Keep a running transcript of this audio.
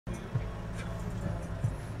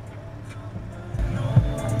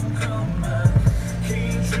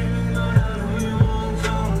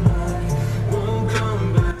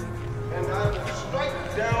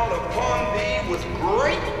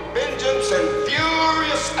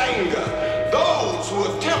fierce anger those who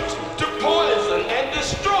attempt to poison and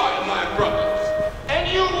destroy my brothers.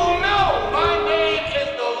 And you will know my name is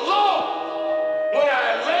the Lord when I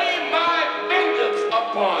lay my vengeance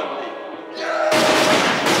upon thee.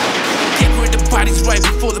 Get rid of bodies right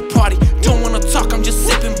before the party. Don't wanna talk, I'm just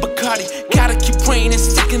sipping Bacardi. Gotta keep praying and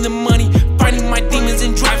stacking the money, fighting my demons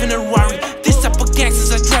and driving a Rari. This type of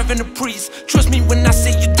gangsters are driving a Prius. Trust me when I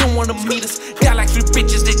say you don't wanna meet us. Got like 3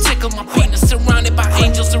 bitches, they tickle my penis. Surrounded by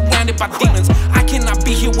angels, surrounded by demons. I cannot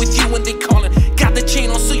be here with you when they calling. Got the chain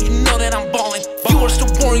on so you know that I'm balling. You are so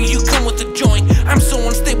boring, you come with the joint. I'm so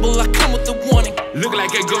unstable, I come with the warning. Look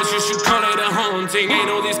like a ghost, you should call it a haunting. Ain't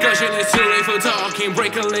no discussion, it's too late for talking.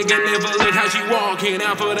 Break a leg and never look how she walking.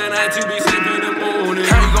 Out for the night to be sleep in the morning.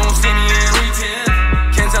 How you gon' see me in pretend?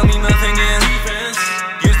 Can't tell me nothing in defense.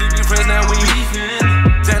 Used to be friends, now we beefing.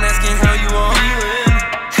 Done asking how you are feeling.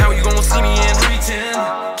 How you gon' see me in pretend?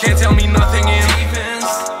 Can't tell me nothing in defense.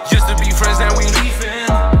 Used to be friends, now we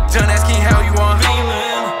beefing. Done asking how you are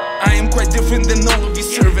feeling. I am quite different than all of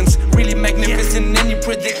these servants. Really magnificent in any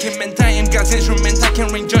predicament. I am God's instrument, I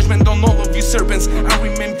can rain judgment on all of you serpents. I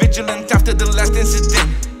remain vigilant after the last incident.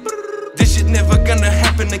 This shit never gonna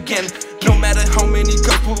happen again. No matter how many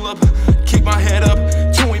cops pull up, keep my head up.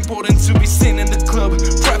 Too important to be seen in the club.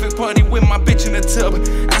 Private party with my bitch in the tub.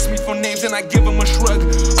 Ask me for names and I give them a shrug.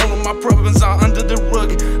 All of my problems are under the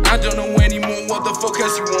rug. I don't know anymore what the fuck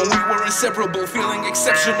else you want. We were inseparable, feeling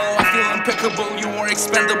exceptional. I feel impeccable, you are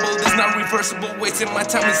expendable. There's not reversible, wasting my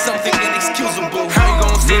time is something inexcusable. How you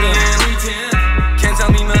gon' see me in pretend? Can't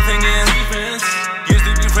tell me nothing in defense.